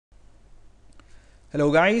Hello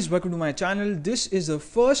guys, welcome to my channel. This is the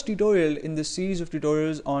first tutorial in this series of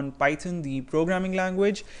tutorials on Python, the programming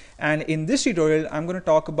language. And in this tutorial, I'm going to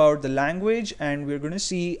talk about the language and we're going to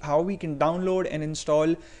see how we can download and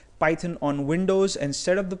install Python on Windows and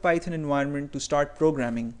set up the Python environment to start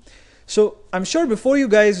programming. So I'm sure before you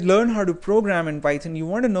guys learn how to program in Python, you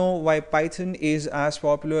want to know why Python is as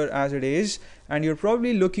popular as it is, and you're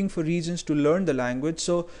probably looking for reasons to learn the language.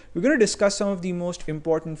 So we're going to discuss some of the most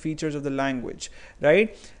important features of the language,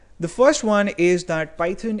 right? The first one is that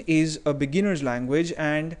Python is a beginner's language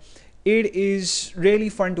and it is really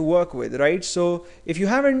fun to work with, right? So if you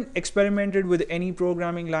haven't experimented with any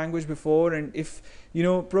programming language before, and if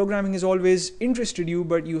programming has always interested you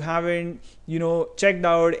but you haven't checked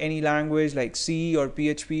out any language like C or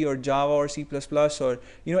PHP or Java or C++ or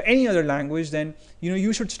any other language, then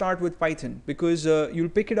you should start with Python, because you'll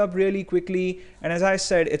pick it up really quickly, and as I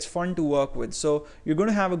said, it's fun to work with. So you're going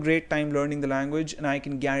to have a great time learning the language, and I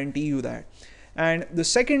can guarantee you that. And the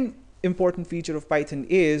second important feature of Python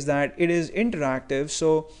is that it is interactive.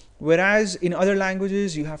 So whereas in other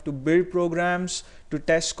languages you have to build programs to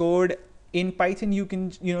test code, in Python you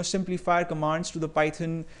can simply fire commands to the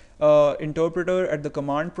Python interpreter at the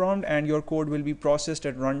command prompt, and your code will be processed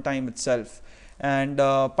at runtime itself. And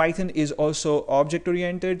Python is also object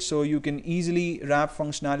oriented, so you can easily wrap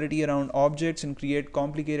functionality around objects and create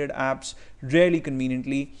complicated apps really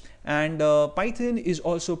conveniently. And Python is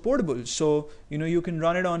also portable, so you can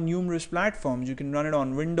run it on numerous platforms. You can run it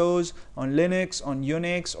on Windows, on Linux, on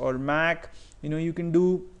Unix or Mac. You can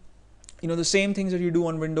do the same things that you do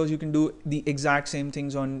on Windows, you can do the exact same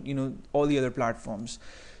things on all the other platforms.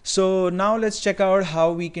 So now let's check out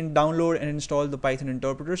how we can download and install the Python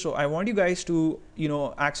interpreter. So I want you guys to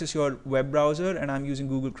access your web browser, and I'm using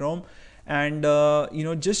Google Chrome, and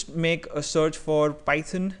just make a search for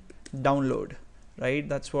Python download, right?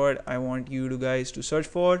 That's what I want you guys to search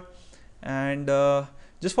for, and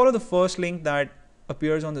just follow the first link that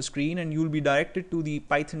appears on the screen and you'll be directed to the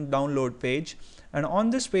Python download page. And on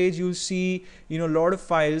this page you'll see a lot of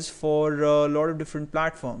files for a lot of different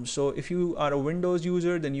platforms. So if you are a Windows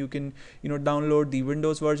user, then you can download the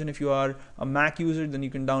Windows version. If you are a Mac user, then you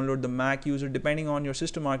can download the Mac user, depending on your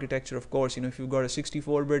system architecture, of course. If you've got a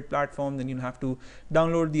 64-bit platform, then you'll have to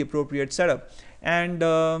download the appropriate setup. And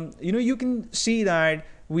you can see that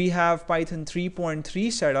we have Python 3.3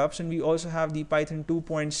 setups, and we also have the Python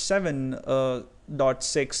 2.7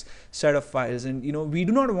 .6 set of files, and we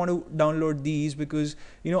do not want to download these because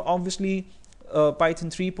obviously Python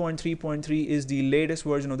 3.3.3 is the latest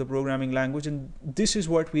version of the programming language, and this is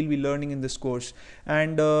what we'll be learning in this course.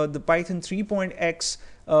 And the Python 3.x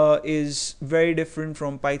is very different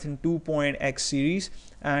from Python 2.x series,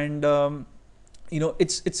 and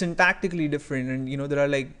it's syntactically different, and there are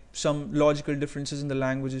like some logical differences in the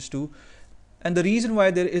languages too. And the reason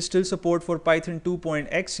why there is still support for Python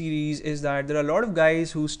 2.x series is that there are a lot of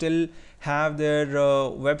guys who still have their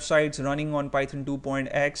websites running on Python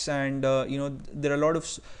 2.x, and there are a lot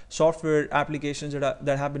of software applications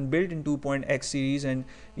that have been built in 2.x series, and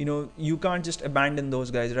you can't just abandon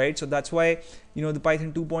those guys, right? So that's why the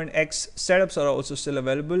Python 2.x setups are also still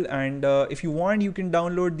available, and if you want, you can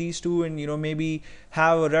download these two and maybe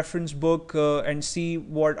have a reference book and see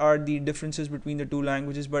what are the differences between the two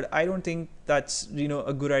languages. But I don't think that's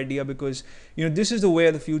a good idea, because this is the way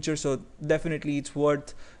of the future. So definitely it's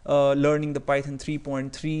worth learning the Python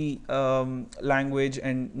 3.3 language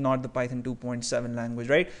and not the Python 2.7 language,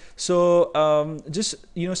 right? So just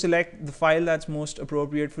select the file that's most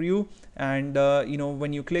appropriate for you, and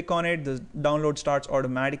when you click on it, the download starts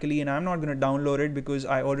automatically. And I'm not going to download it because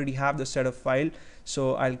I already have the setup file,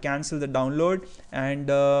 so I'll cancel the download. And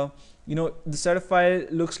the setup file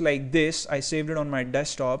looks like this. I saved it on my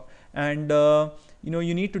desktop, and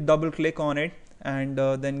you need to double click on it and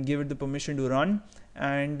then give it the permission to run,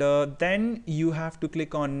 and then you have to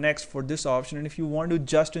click on next for this option. And if you want to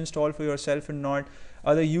just install for yourself and not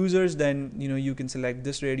other users, then you can select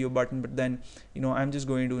this radio button. But then I'm just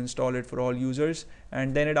going to install it for all users,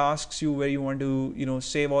 and then it asks you where you want to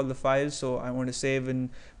save all the files. So I want to save in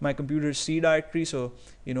my computer's C directory, so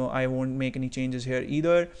I won't make any changes here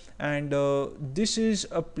either. And this is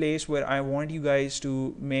a place where I want you guys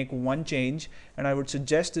to make one change, and I would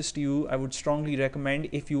suggest this to you. I would strongly recommend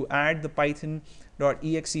if you add the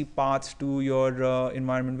Python.exe path to your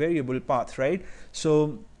environment variable path, right?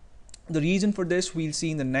 So the reason for this we'll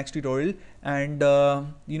see in the next tutorial, and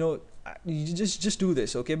you just do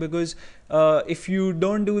this, okay? Because if you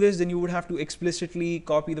don't do this, then you would have to explicitly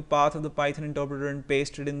copy the path of the Python interpreter and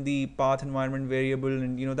paste it in the path environment variable,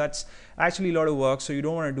 and that's actually a lot of work, so you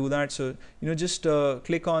don't want to do that. So just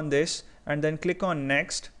click on this and then click on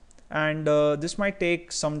next, and this might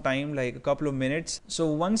take some time, like a couple of minutes. So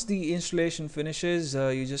once the installation finishes,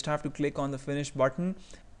 you just have to click on the finish button.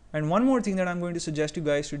 And one more thing that I'm going to suggest you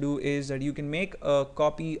guys to do is that you can make a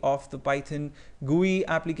copy of the Python GUI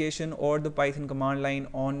application or the Python command line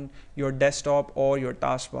on your desktop or your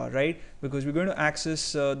taskbar, right? Because we're going to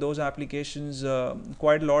access those applications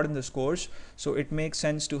quite a lot in this course. So it makes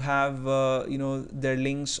sense to have their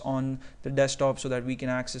links on the desktop so that we can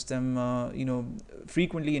access them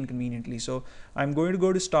frequently and conveniently. So I'm going to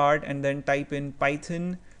go to start and then type in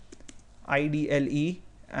Python IDLE,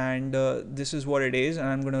 and this is what it is, and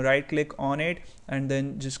I'm going to right click on it and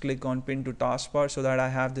then just click on pin to taskbar so that I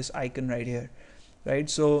have this icon right here, right?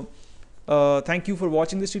 So thank you for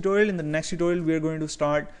watching this tutorial. In the next tutorial we're going to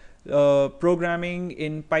start programming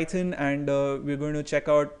in Python, and we're going to check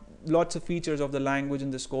out lots of features of the language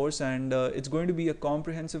in this course, and it's going to be a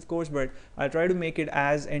comprehensive course, but I'll try to make it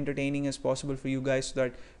as entertaining as possible for you guys so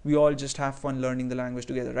that we all just have fun learning the language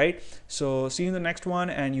together, right? So see you in the next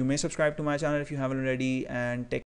one, and you may subscribe to my channel if you haven't already, and take